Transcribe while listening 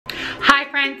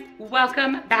friends,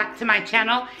 welcome back to my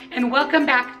channel and welcome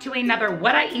back to another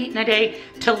What I Eat in a Day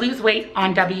to Lose Weight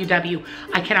on WW.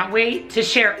 I cannot wait to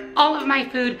share all of my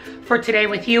food for today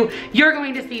with you. You're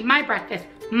going to see my breakfast,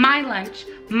 my lunch,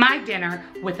 my dinner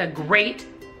with a great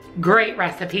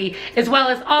recipe, as well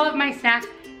as all of my snacks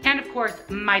and of course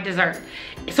my dessert.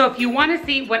 So if you want to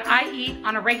see what I eat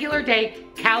on a regular day,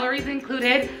 calories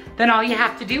included, then all you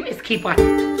have to do is keep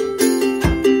watching.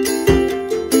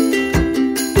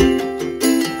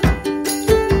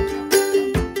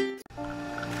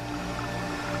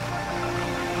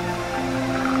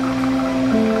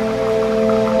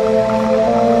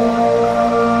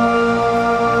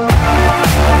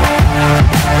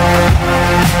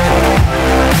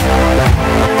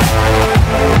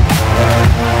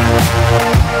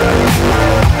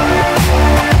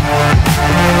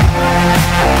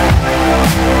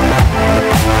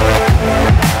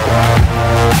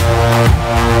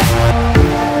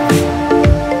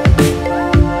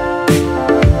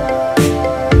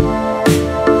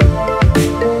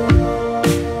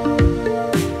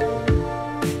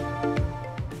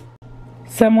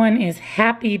 Someone is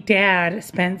happy dad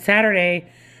spent Saturday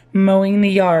mowing the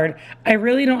yard. I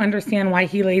really don't understand why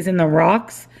he lays in the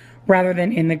rocks rather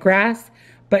than in the grass,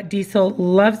 but Diesel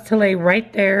loves to lay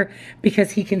right there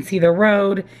because he can see the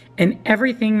road and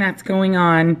everything that's going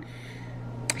on.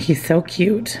 He's so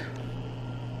cute.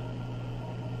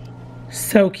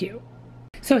 So cute.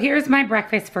 So here's my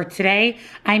breakfast for today.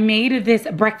 I made this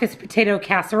breakfast potato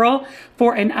casserole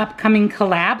for an upcoming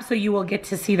collab, so you will get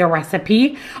to see the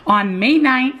recipe on May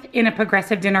 9th in a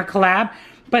Progressive Dinner collab.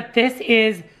 But this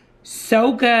is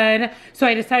so good. So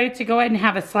I decided to go ahead and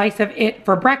have a slice of it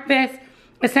for breakfast.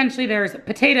 Essentially there's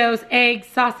potatoes, eggs,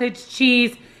 sausage,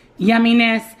 cheese,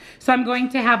 yumminess. So I'm going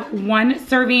to have one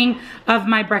serving of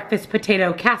my breakfast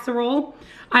potato casserole.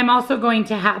 I'm also going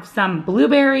to have some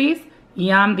blueberries.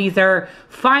 Yum, these are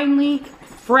finely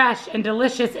fresh and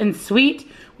delicious and sweet.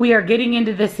 We are getting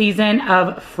into the season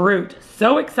of fruit.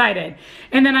 So excited.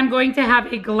 And then I'm going to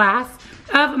have a glass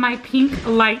of my pink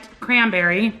light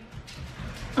cranberry.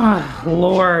 Oh,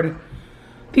 Lord.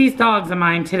 These dogs of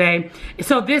mine today.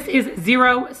 So this is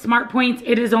 0 Smart Points.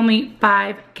 It is only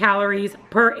 5 calories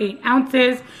per 8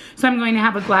 ounces. So I'm going to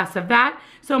have a glass of that.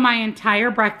 So my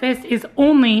entire breakfast is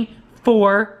only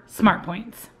 4 Smart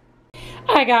Points.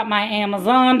 I got my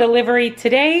Amazon delivery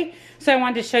today, so I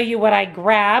wanted to show you what I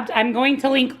grabbed. I'm going to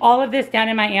link all of this down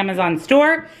in my Amazon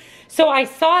store. So I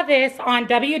saw this on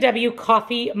WW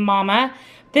Coffee Mama.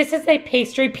 This is a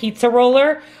pastry pizza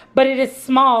roller, but it is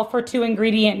small for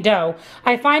 2-ingredient dough.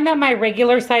 I find that my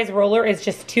regular size roller is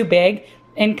just too big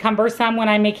and cumbersome when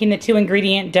I'm making the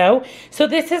 2-ingredient dough. So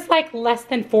this is like less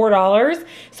than $4.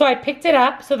 So I picked it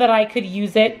up so that I could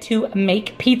use it to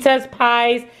make pizzas,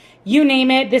 pies, you name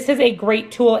it. This is a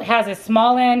great tool. It has a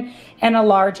small end and a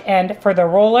large end for the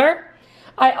roller.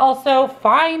 I also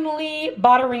finally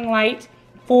bought a ring light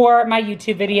for my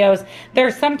YouTube videos.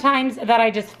 There's sometimes that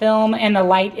I just film and the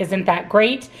light isn't that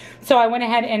great. So I went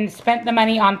ahead and spent the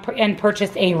money on and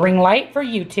purchased a ring light for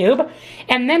YouTube.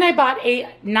 And then I bought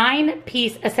a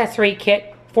 9-piece accessory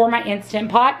kit for my Instant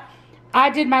Pot. I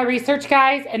did my research,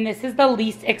 guys, and this is the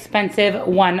least expensive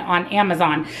one on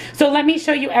Amazon. So let me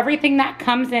show you everything that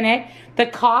comes in it. The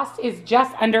cost is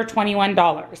just under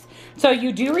 $21. So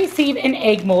you do receive an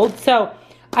egg mold. So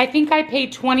I think I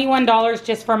paid $21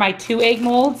 just for my 2 egg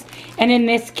molds. And in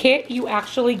this kit, you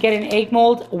actually get an egg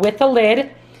mold with a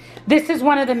lid. This is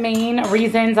one of the main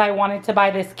reasons I wanted to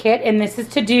buy this kit, and this is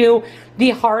to do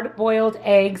the hard-boiled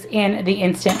eggs in the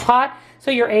Instant Pot. So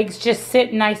your eggs just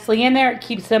sit nicely in there. It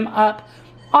keeps them up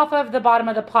off of the bottom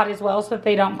of the pot as well so that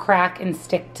they don't crack and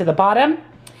stick to the bottom.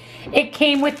 It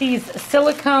came with these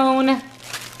silicone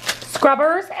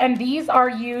scrubbers, and these are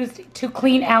used to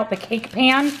clean out the cake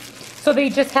pan. So they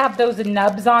just have those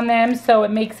nubs on them, so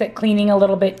it makes it cleaning a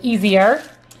little bit easier.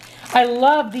 I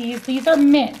love these. These are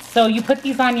mints. So you put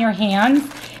these on your hands,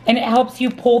 and it helps you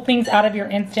pull things out of your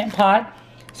Instant Pot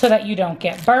so that you don't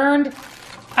get burned.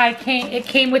 It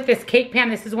came with this cake pan.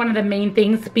 This is one of the main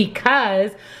things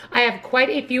because I have quite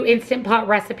a few Instant Pot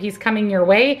recipes coming your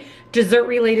way, dessert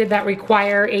related, that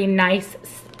require a nice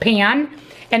pan.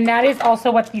 And that is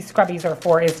also what these scrubbies are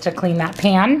for, is to clean that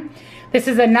pan. This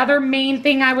is another main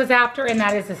thing I was after, and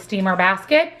that is a steamer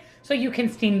basket. So you can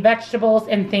steam vegetables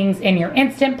and things in your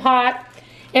Instant Pot.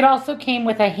 It also came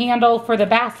with a handle for the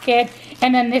basket.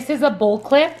 And then this is a bowl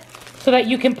clip, so that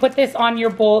you can put this on your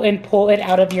bowl and pull it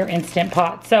out of your Instant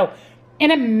Pot. So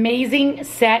an amazing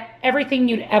set, everything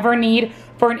you'd ever need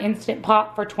for an Instant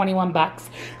Pot for 21 bucks.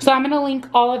 So I'm gonna link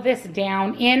all of this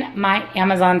down in my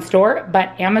Amazon store,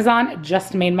 but Amazon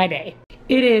just made my day.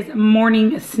 It is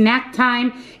morning snack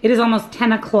time. It is almost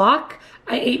 10 o'clock.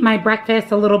 I ate my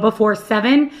breakfast a little before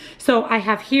 7. So I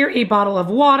have here a bottle of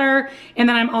water, and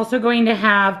then I'm also going to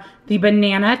have the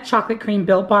banana chocolate cream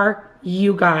Built Bar.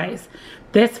 You guys,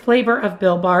 this flavor of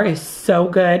Built Bar is so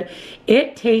good.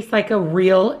 It tastes like a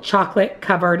real chocolate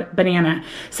covered banana.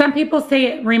 Some people say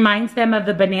it reminds them of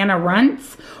the Banana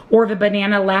Runts or the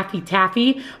Banana Laffy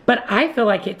Taffy, but I feel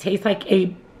like it tastes like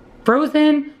a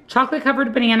frozen chocolate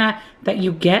covered banana that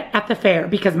you get at the fair,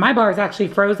 because my bar is actually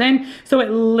frozen, so it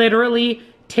literally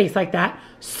tastes like that.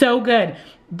 So good.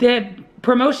 The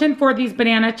promotion for these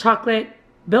banana chocolate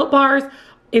Built Bars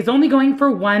is only going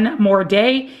for one more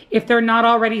day if they're not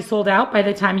already sold out by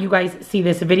the time you guys see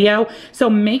this video. So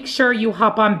make sure you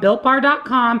hop on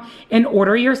BuiltBar.com and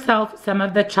order yourself some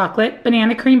of the chocolate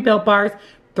banana cream Built Bars.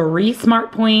 3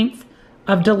 smart points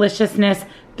of deliciousness.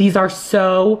 These are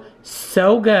so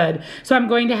good. So I'm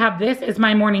going to have this as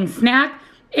my morning snack.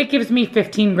 It gives me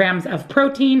 15 grams of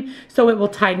protein, so it will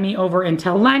tide me over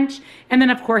until lunch. And then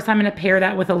of course I'm gonna pair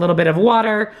that with a little bit of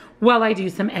water while I do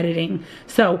some editing.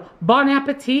 So bon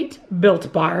appetit,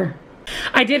 Built Bar.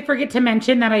 I did forget to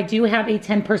mention that I do have a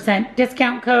 10%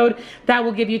 discount code that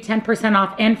will give you 10%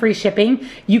 off and free shipping.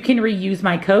 You can reuse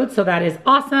my code, so that is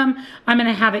awesome. I'm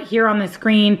gonna have it here on the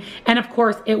screen, and of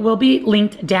course it will be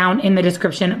linked down in the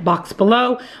description box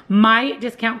below. My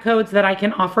discount codes that I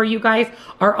can offer you guys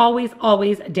are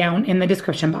always down in the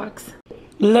description box.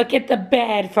 Look at the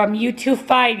bed from you two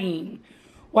fighting.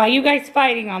 Why are you guys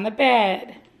fighting on the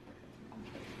bed?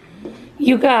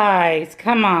 You guys,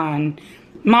 come on.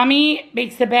 Mommy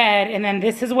makes the bed, and then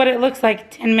this is what it looks like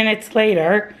 10 minutes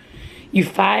later. You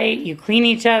fight, you clean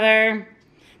each other.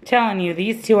 I'm telling you,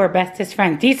 these two are bestest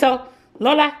friends. Diesel,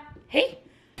 Lola, hey.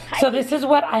 Hi. So this is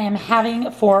what I am having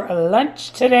for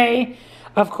lunch today.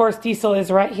 Of course, Diesel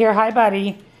is right here. Hi,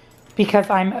 buddy. Because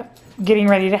I'm getting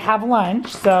ready to have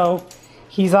lunch, so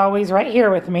he's always right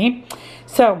here with me.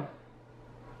 So,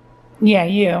 yeah,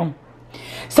 you.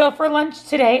 So for lunch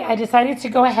today, I decided to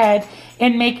go ahead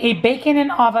and make a bacon and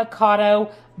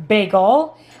avocado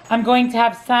bagel. I'm going to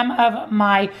have some of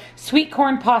my sweet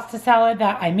corn pasta salad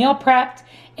that I meal prepped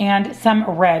and some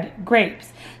red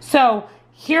grapes. So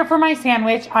here for my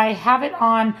sandwich, I have it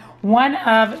on one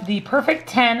of the Perfect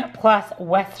 10 Plus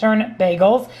Western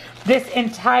bagels. This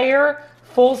entire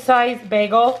full-size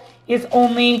bagel is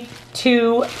only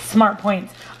 2 smart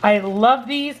points. I love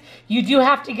these. You do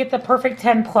have to get the Perfect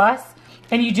 10 Plus,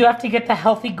 and you do have to get the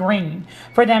healthy green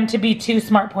for them to be 2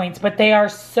 smart points, but they are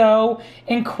so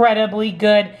incredibly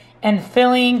good and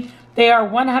filling. They are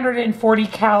 140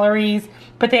 calories,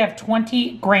 but they have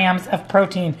 20 grams of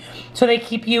protein. So they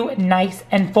keep you nice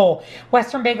and full.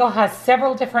 Western Bagel has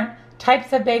several different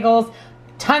types of bagels,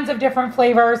 tons of different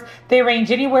flavors. They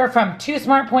range anywhere from 2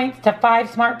 smart points to 5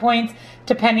 smart points,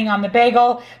 depending on the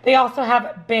bagel. They also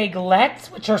have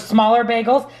bagelettes, which are smaller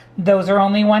bagels. Those are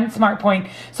only 1 smart point.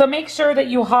 So make sure that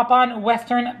you hop on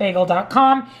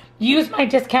westernbagel.com. Use my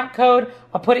discount code.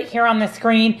 I'll put it here on the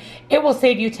screen. It will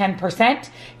save you 10%.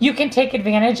 You can take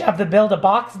advantage of the Build a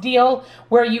Box deal,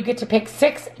 where you get to pick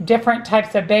 6 different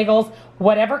types of bagels,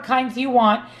 whatever kinds you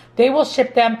want. They will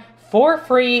ship them for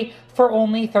free for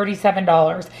only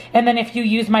 $37. And then if you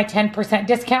use my 10%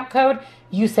 discount code,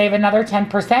 you save another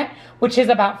 10%, which is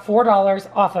about $4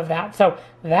 off of that. So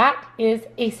that is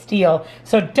a steal.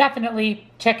 So definitely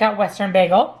check out Western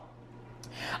Bagel.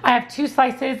 I have 2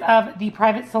 slices of the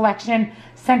Private Selection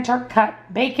center cut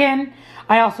bacon.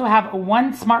 I also have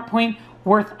 1 smart point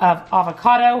worth of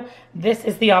avocado. This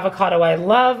is the avocado I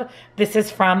love. This is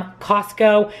from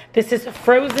Costco. This is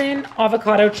frozen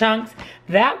avocado chunks.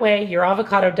 That way your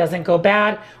avocado doesn't go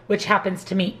bad, which happens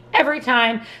to me every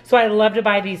time. So I love to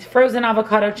buy these frozen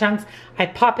avocado chunks. I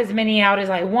pop as many out as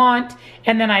I want,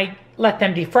 and then I let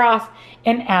them defrost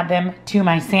and add them to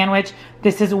my sandwich.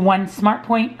 This is 1 smart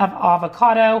point of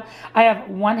avocado. I have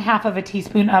 1/2 of a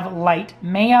teaspoon of light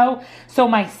mayo. So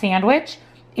my sandwich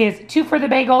is 2 for the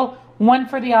bagel, 1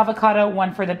 for the avocado,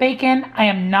 1 for the bacon. I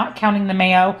am not counting the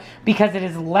mayo because it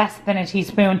is less than a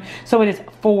teaspoon. So it is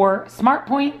 4 smart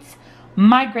points.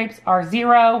 My grapes are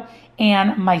 0,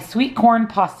 and my sweet corn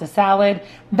pasta salad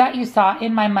that you saw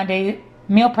in my Monday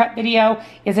meal prep video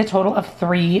is a total of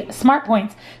 3 smart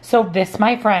points. So this,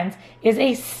 my friends, is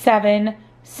a 7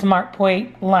 smart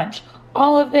point lunch.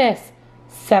 All of this,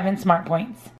 7 smart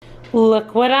points.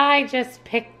 Look what I just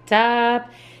picked up.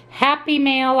 Happy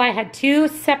Mail. I had 2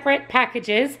 separate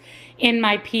packages in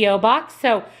my P.O. box.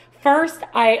 So first,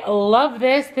 I love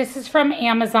this. This is from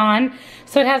Amazon.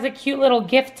 So it has a cute little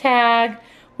gift tag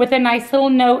with a nice little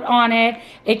note on it.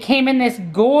 It came in this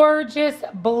gorgeous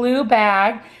blue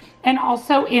bag. And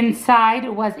also inside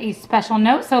was a special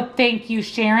note. So thank you,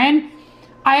 Sharon.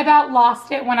 I about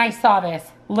lost it when I saw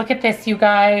this. Look at this, you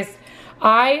guys.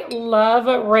 I love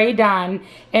Rae Dunn,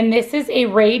 and this is a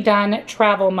Rae Dunn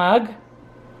travel mug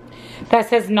that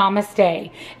says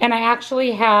Namaste. And I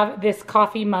actually have this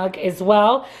coffee mug as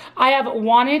well. I have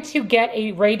wanted to get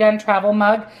a Rae Dunn travel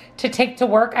mug to take to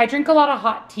work. I drink a lot of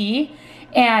hot tea,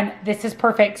 and this is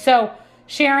perfect. So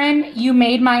Sharon, you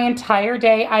made my entire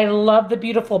day. I love the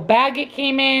beautiful bag it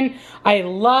came in. I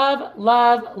love,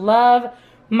 love, love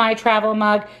my travel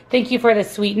mug. Thank you for the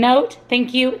sweet note.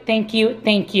 Thank you, thank you,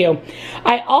 thank you.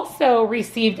 I also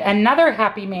received another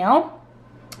happy mail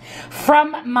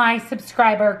from my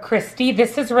subscriber, Christy.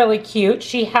 This is really cute.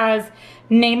 She has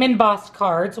name embossed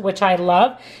cards, which I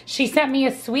love. She sent me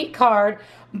a sweet card,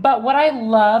 but what I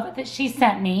love that she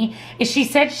sent me is she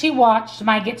said she watched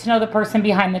my Get to Know the Person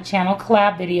Behind the Channel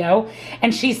collab video,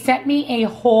 and she sent me a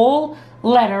whole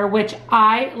letter, which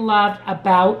I loved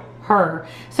about her.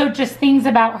 So just things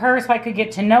about her so I could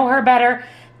get to know her better.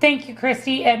 Thank you,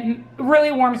 Christy. It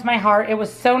really warms my heart. It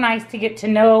was so nice to get to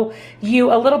know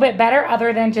you a little bit better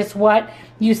other than just what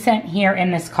you sent here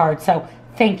in this card. So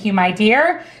thank you, my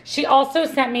dear. She also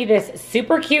sent me this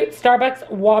super cute Starbucks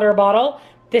water bottle.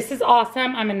 This is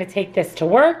awesome. I'm going to take this to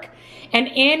work. And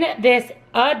in this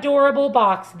adorable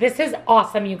box, this is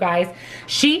awesome, you guys.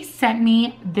 She sent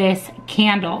me this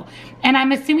candle. And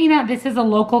I'm assuming that this is a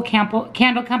local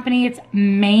candle company. It's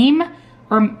Mamie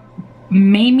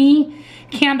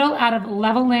Candle out of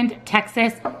Levelland,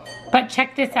 Texas. But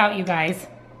check this out, you guys.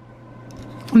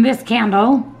 This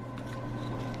candle,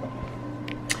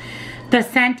 the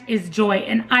scent is Joy.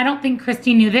 And I don't think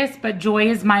Christy knew this, but Joy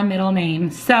is my middle name.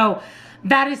 So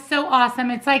that is so awesome.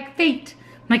 It's like fate.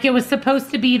 Like it was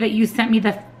supposed to be that you sent me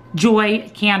the Joy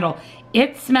candle.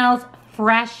 It smells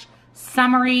fresh,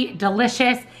 summery,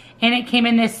 delicious, and it came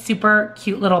in this super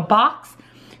cute little box.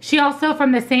 She also,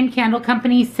 from the same candle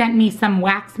company, sent me some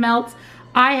wax melts.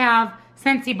 I have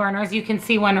Scentsy burners. You can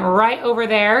see one right over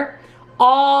there,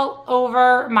 all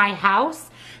over my house.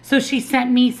 So she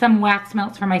sent me some wax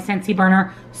melts for my Scentsy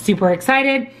burner. Super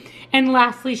excited. And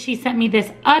lastly, she sent me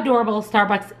this adorable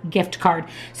Starbucks gift card.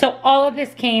 So all of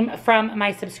this came from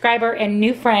my subscriber and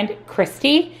new friend,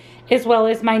 Christy, as well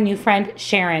as my new friend,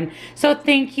 Sharon. So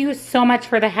thank you so much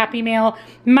for the happy mail.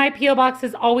 My P.O. box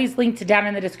is always linked down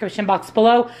in the description box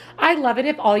below. I love it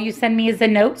if all you send me is a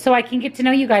note so I can get to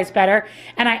know you guys better.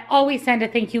 And I always send a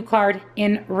thank you card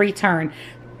in return.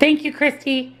 Thank you,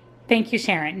 Christy. Thank you,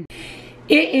 Sharon.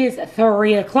 It is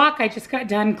 3 o'clock. I just got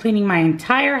done cleaning my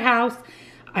entire house.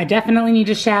 I definitely need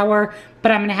a shower,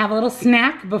 but I'm gonna have a little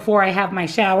snack before I have my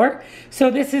shower.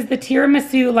 So this is the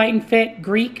Tiramisu Light and Fit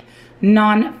Greek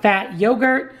non-fat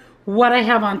yogurt. What I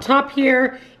have on top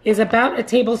here is about a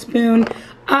tablespoon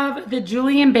of the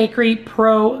Julian Bakery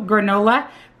Pro granola.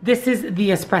 This is the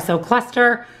espresso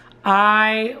cluster.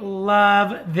 I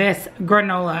love this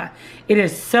granola. It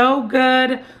is so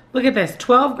good. Look at this,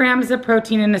 12 grams of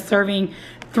protein in a serving,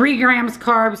 3 grams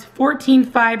carbs, 14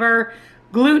 fiber,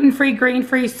 gluten-free,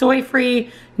 grain-free,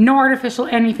 soy-free, no artificial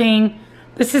anything.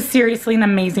 This is seriously an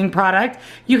amazing product.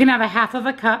 You can have a half of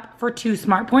a cup for 2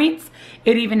 smart points.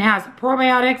 It even has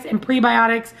probiotics and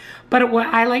prebiotics, but what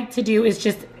I like to do is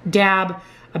just dab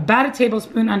about a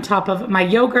tablespoon on top of my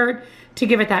yogurt to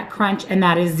give it that crunch, and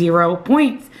that is 0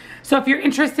 points. So if you're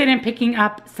interested in picking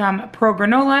up some Pro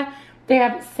granola, they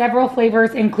have several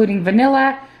flavors including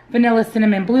vanilla,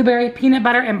 cinnamon, blueberry, peanut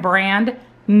butter, and brand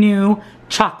new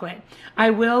chocolate. I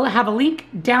will have a link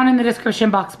down in the description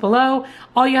box below.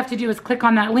 All you have to do is click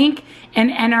on that link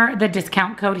and enter the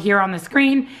discount code here on the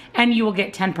screen, and you will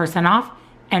get 10% off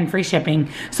and free shipping.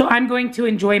 So I'm going to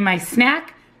enjoy my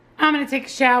snack. I'm gonna take a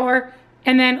shower,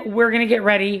 and then we're gonna get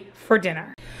ready for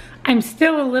dinner. I'm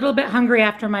still a little bit hungry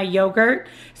after my yogurt,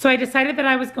 so I decided that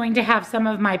I was going to have some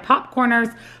of my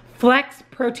Popcorners Flex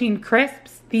Protein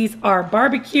Crisps. These are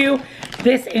barbecue.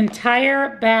 This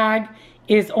entire bag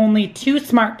is only 2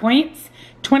 smart points,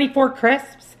 24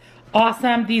 crisps.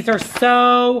 Awesome. These are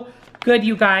so good,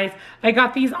 you guys. I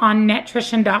got these on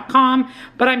netrition.com,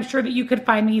 but I'm sure that you could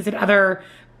find these at other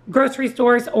grocery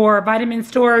stores or vitamin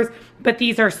stores, but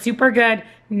these are super good.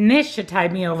 This should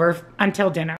tide me over until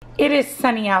dinner. It is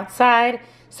sunny outside,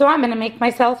 so I'm gonna make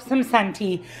myself some sun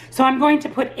tea. So I'm going to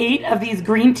put 8 of these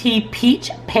green tea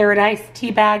peach paradise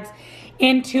tea bags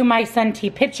into my sun tea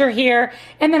pitcher here,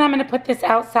 and then I'm gonna put this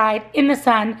outside in the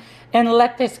sun and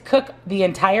let this cook the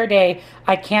entire day.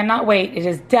 I cannot wait. It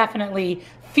is definitely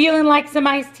feeling like some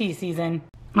iced tea season.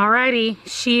 Alrighty,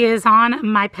 she is on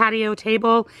my patio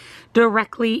table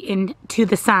directly into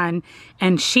the sun,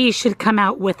 and she should come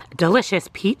out with delicious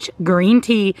peach green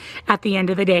tea at the end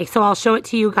of the day. So I'll show it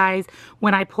to you guys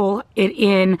when I pull it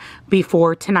in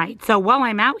before tonight. So while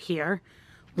I'm out here,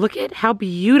 look at how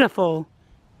beautiful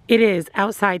it is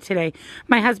outside today.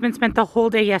 My husband spent the whole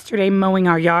day yesterday mowing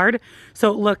our yard,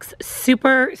 so it looks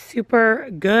super, super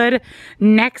good.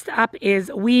 Next up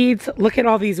is weeds. Look at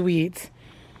all these weeds.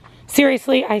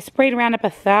 Seriously, I sprayed Roundup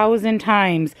 1,000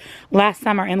 times last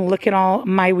summer, and look at all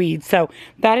my weeds. So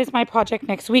that is my project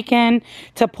next weekend,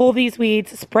 to pull these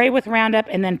weeds, spray with Roundup,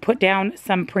 and then put down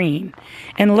some preen.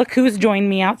 And look who's joined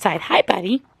me outside. Hi,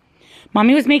 buddy.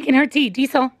 Mommy was making her tea.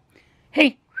 Diesel.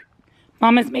 Hey,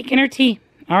 Mama's making her tea.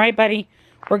 All right, buddy.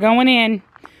 We're going in.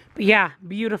 But yeah,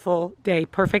 beautiful day.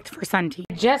 Perfect for sun tea.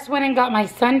 Just went and got my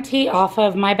sun tea off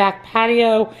of my back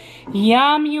patio.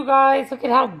 Yum, you guys. Look at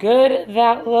how good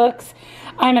that looks.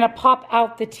 I'm going to pop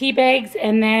out the tea bags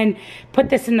and then put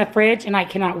this in the fridge, and I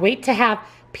cannot wait to have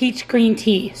peach green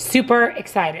tea. Super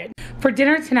excited. For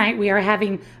dinner tonight, we are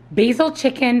having basil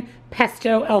chicken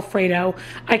pesto Alfredo.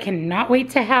 I cannot wait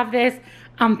to have this.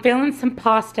 I'm feeling some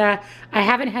pasta. I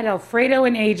haven't had Alfredo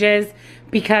in ages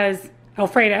because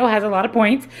Alfredo has a lot of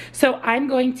points. So I'm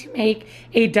going to make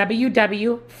a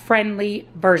WW friendly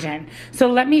version. So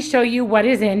let me show you what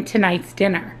is in tonight's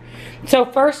dinner. So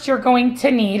first you're going to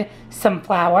need some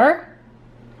flour,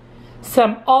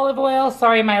 some olive oil.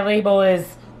 Sorry, my label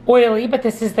is oily, but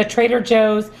this is the Trader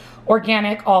Joe's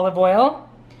organic olive oil.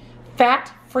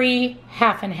 Fat-free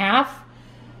half and half.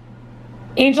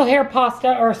 Angel hair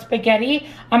pasta or spaghetti.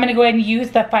 I'm going to go ahead and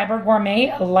use the Fiber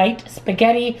Gourmet light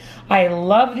spaghetti. I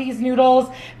love these noodles.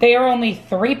 They are only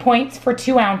 3 points for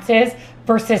 2 ounces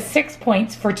versus 6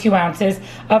 points for 2 ounces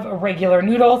of regular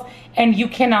noodles, and you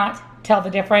cannot tell the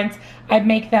difference. I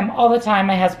make them all the time.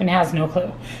 My husband has no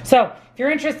clue. So if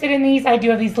you're interested in these, I do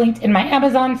have these linked in my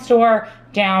Amazon store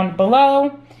down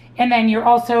below. And then you're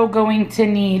also going to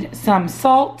need some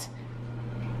salt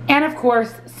and of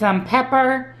course some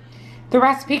pepper. The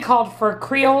recipe called for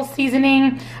Creole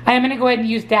seasoning. I am going to go ahead and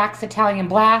use DAX Italian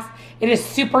Blast. It is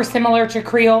super similar to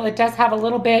Creole. It does have a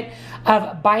little bit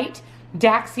of bite.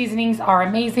 DAX seasonings are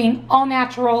amazing. All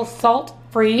natural,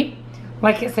 salt-free.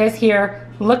 Like it says here,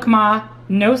 look ma,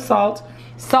 no salt.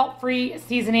 Salt-free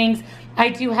seasonings.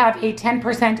 I do have a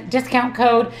 10% discount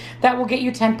code that will get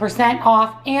you 10%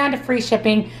 off and free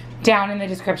shipping down in the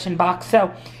description box.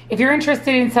 So if you're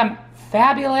interested in some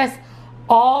fabulous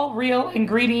all real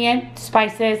ingredient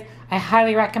spices, I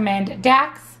highly recommend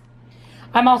DAX.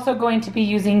 I'm also going to be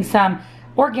using some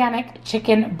organic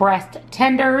chicken breast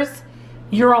tenders.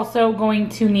 You're also going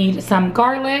to need some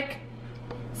garlic,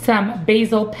 some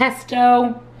basil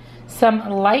pesto, some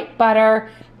light butter,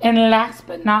 and last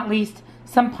but not least,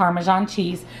 some Parmesan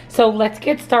cheese. So let's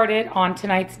get started on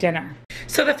tonight's dinner.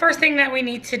 So the first thing that we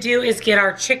need to do is get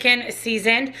our chicken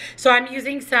seasoned. So I'm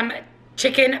using some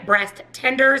chicken breast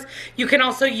tenders. You can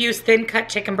also use thin cut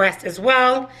chicken breast as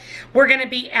well. We're going to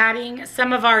be adding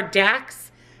some of our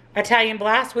DAX Italian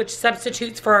Blast, which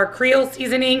substitutes for our Creole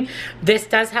seasoning. This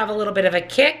does have a little bit of a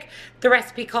kick. The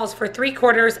recipe calls for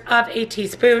 3/4 of a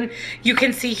teaspoon. You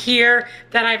can see here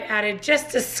that I've added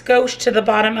just a skosh to the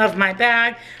bottom of my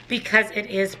bag because it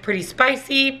is pretty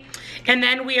spicy. And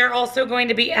then we are also going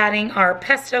to be adding our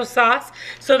pesto sauce.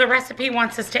 So the recipe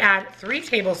wants us to add 3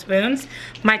 tablespoons.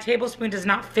 My tablespoon does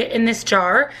not fit in this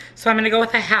jar, so I'm going to go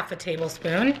with a 1/2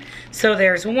 tablespoon. So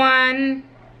there's 1.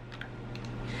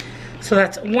 So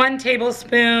that's 1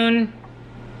 tablespoon,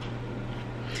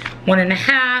 1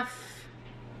 1/2,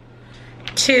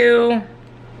 2,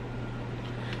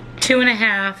 2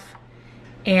 1/2,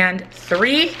 and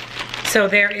 3. So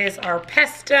there is our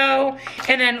pesto.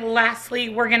 And then lastly,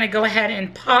 we're gonna go ahead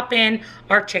and pop in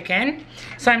our chicken.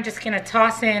 So I'm just gonna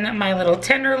toss in my little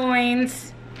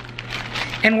tenderloins,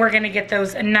 and we're gonna get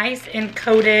those nice and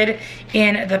coated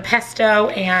in the pesto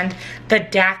and the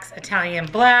DAX Italian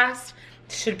Blast.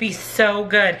 Should be so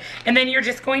good. And then you're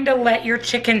just going to let your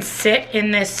chicken sit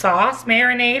in this sauce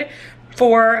marinade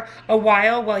for a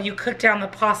while you cook down the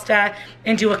pasta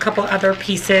and do a couple other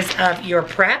pieces of your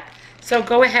prep. So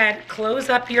go ahead, close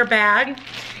up your bag,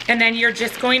 and then you're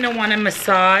just going to want to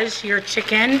massage your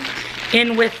chicken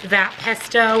in with that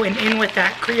pesto and in with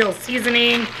that Creole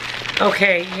seasoning.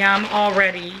 Okay, yum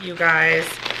already, you guys.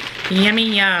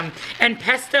 Yummy yum. And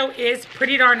pesto is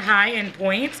pretty darn high in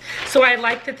points, so I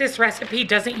like that this recipe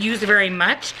doesn't use very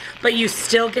much, but you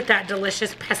still get that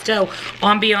delicious pesto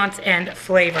ambiance and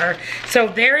flavor. So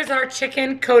there is our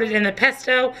chicken coated in the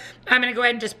pesto. I'm gonna go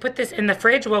ahead and just put this in the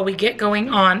fridge while we get going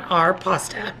on our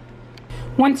pasta.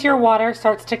 Once your water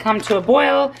starts to come to a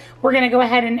boil, we're gonna go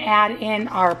ahead and add in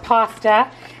our pasta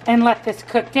and let this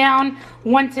cook down.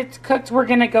 Once it's cooked, we're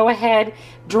gonna go ahead,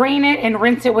 drain it and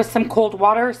rinse it with some cold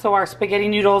water so our spaghetti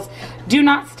noodles do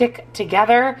not stick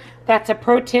together. That's a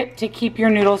pro tip to keep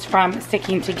your noodles from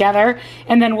sticking together.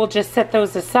 And then we'll just set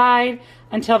those aside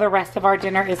until the rest of our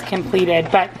dinner is completed.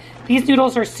 But these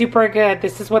noodles are super good.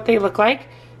 This is what they look like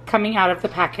coming out of the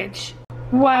package.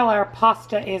 While our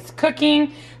pasta is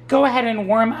cooking, go ahead and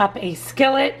warm up a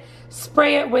skillet.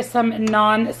 Spray it with some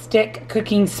non-stick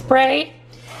cooking spray.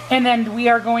 And then we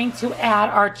are going to add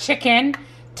our chicken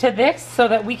to this so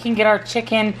that we can get our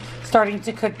chicken starting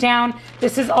to cook down.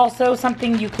 This is also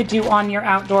something you could do on your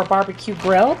outdoor barbecue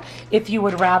grill if you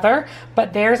would rather.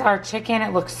 But there's our chicken.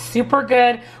 It looks super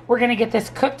good. We're gonna get this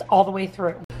cooked all the way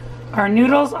through. Our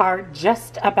noodles are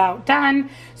just about done,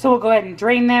 so we'll go ahead and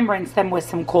drain them, rinse them with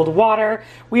some cold water.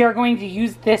 We are going to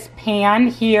use this pan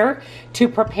here to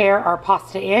prepare our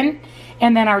pasta in.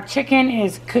 And then our chicken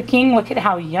is cooking. Look at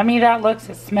how yummy that looks.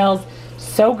 It smells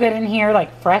so good in here,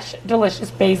 like fresh,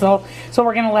 delicious basil. So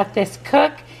we're gonna let this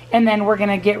cook, and then we're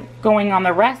gonna get going on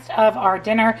the rest of our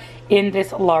dinner in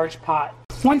this large pot.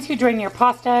 Once you drain your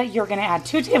pasta, you're gonna add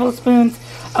 2 tablespoons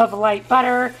of light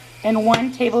butter and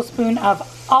 1 tablespoon of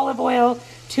olive oil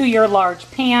to your large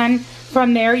pan.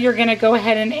 From there, you're gonna go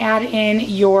ahead and add in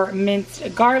your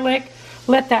minced garlic.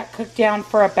 Let that cook down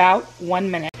for about 1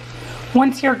 minute.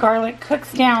 Once your garlic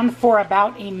cooks down for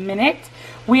about a minute,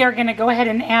 we are gonna go ahead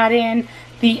and add in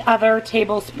the other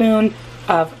tablespoon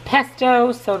of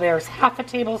pesto. So there's half a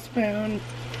tablespoon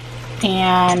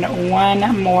and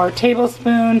 1 more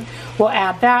tablespoon. We'll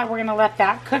add that. We're gonna let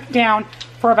that cook down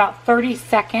for about 30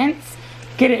 seconds.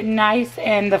 Get it nice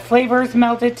and the flavors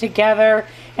melted together.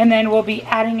 And then we'll be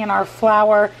adding in our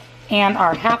flour and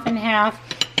our half and half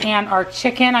and our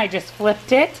chicken. I just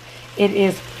flipped it. It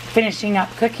is finishing up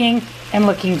cooking and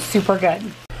looking super good.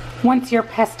 Once your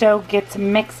pesto gets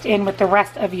mixed in with the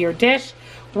rest of your dish,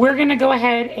 we're gonna go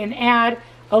ahead and add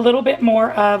a little bit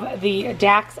more of the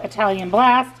Dax Italian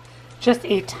Blast, just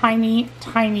a tiny,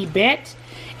 tiny bit.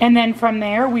 And then from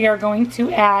there, we are going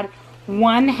to add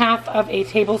 1/2 of a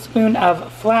tablespoon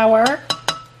of flour.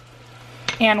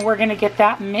 And we're gonna get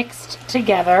that mixed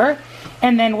together.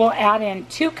 And then we'll add in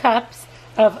 2 cups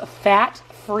of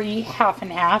fat-free half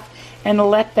and half and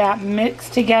let that mix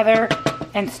together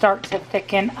and start to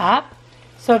thicken up.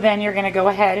 So then you're gonna go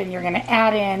ahead and you're gonna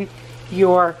add in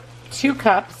your 2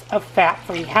 cups of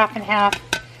fat-free half and half.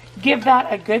 Give that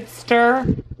a good stir.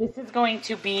 This is going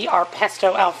to be our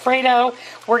pesto Alfredo.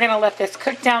 We're gonna let this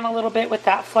cook down a little bit with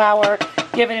that flour,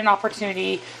 give it an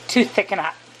opportunity to thicken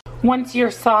up. Once your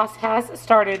sauce has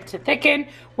started to thicken,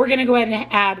 we're gonna go ahead and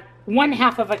add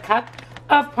 1/2 of a cup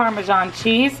of Parmesan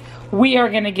cheese. We are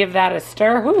gonna give that a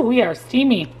stir. Ooh, we are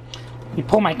steamy. Let me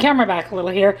pull my camera back a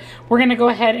little here. We're gonna go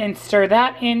ahead and stir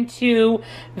that into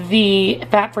the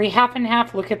fat-free half and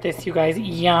half. Look at this, you guys,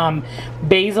 yum.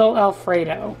 Basil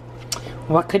Alfredo.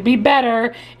 What could be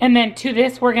better? And then to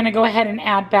this, we're gonna go ahead and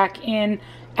add back in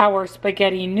our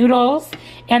spaghetti noodles.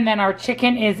 And then our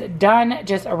chicken is done,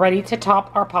 just ready to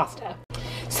top our pasta.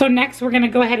 So next, we're gonna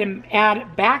go ahead and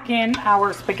add back in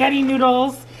our spaghetti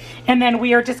noodles. And then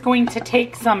we are just going to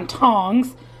take some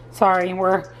tongs. Sorry,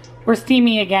 we're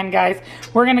steamy again, guys.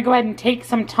 We're gonna go ahead and take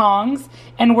some tongs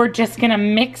and we're just gonna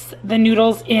mix the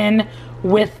noodles in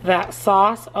with that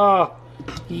sauce. Oh,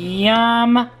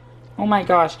 yum. Oh my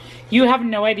gosh. You have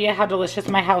no idea how delicious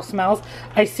my house smells.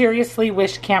 I seriously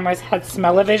wish cameras had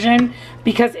smell-o-vision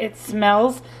because it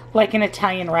smells like an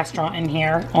Italian restaurant in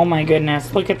here. Oh my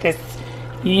goodness, look at this.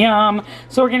 Yum.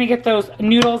 So we're gonna get those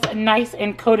noodles nice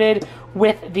and coated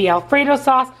with the Alfredo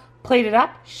sauce. Plate it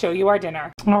up, show you our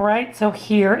dinner. All right, so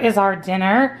here is our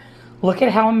dinner. Look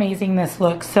at how amazing this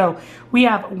looks. So we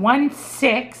have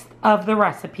 1/6 of the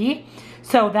recipe.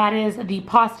 So that is the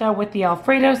pasta with the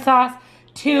Alfredo sauce,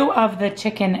 2 of the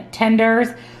chicken tenders.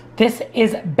 This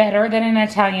is better than an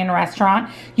Italian restaurant.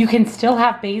 You can still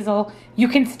have basil. You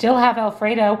can still have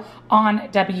Alfredo on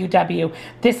WW.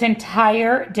 This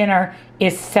entire dinner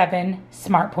is 7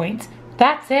 smart points.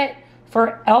 That's it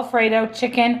for Alfredo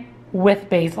chicken with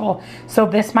basil. So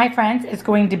this, my friends, is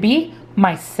going to be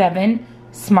my 7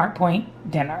 smart point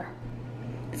dinner.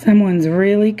 Someone's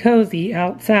really cozy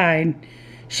outside.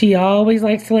 She always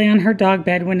likes to lay on her dog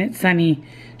bed when it's sunny.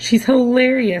 She's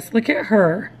hilarious. Look at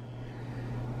her.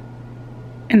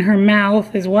 And her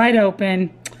mouth is wide open,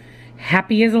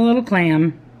 happy as a little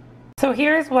clam. So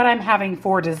here's what I'm having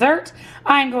for dessert.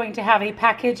 I'm going to have a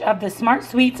package of the Smart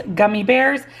Sweets gummy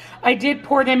bears. I did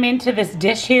pour them into this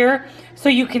dish here so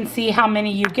you can see how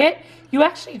many you get. you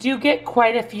actually do get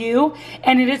quite a few,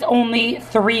 and it is only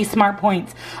 3 smart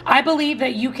points. I believe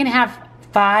that you can have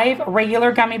 5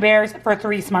 regular gummy bears for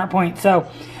 3 smart points. So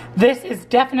this is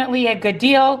definitely a good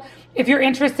deal. If you're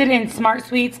interested in Smart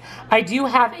Sweets, I do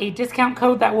have a discount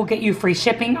code that will get you free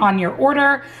shipping on your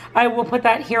order. I will put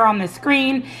that here on the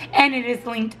screen, and it is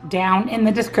linked down in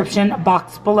the description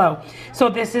box below. So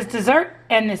this is dessert,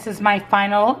 and this is my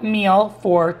final meal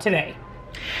for today.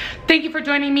 Thank you for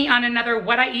joining me on another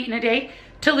What I Eat in a Day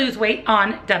to Lose Weight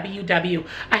on WW.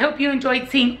 I hope you enjoyed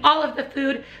seeing all of the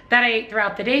food that I ate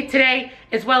throughout the day today,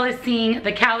 as well as seeing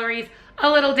the calories,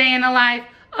 a little day in the life,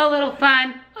 a little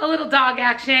fun, a little dog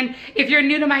action. If you're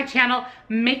new to my channel,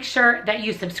 make sure that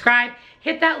you subscribe,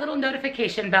 hit that little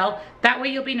notification bell. That way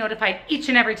you'll be notified each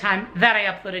and every time that I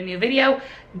upload a new video.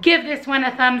 Give this one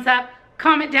a thumbs up,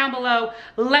 comment down below.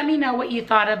 Let me know what you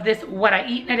thought of this What I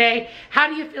Eat in a Day. How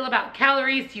do you feel about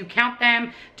calories? Do you count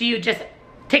them? Do you just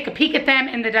take a peek at them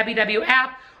in the WW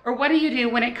app? Or what do you do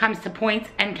when it comes to points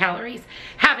and calories?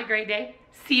 Have a great day.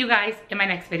 See you guys in my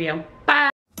next video. Bye.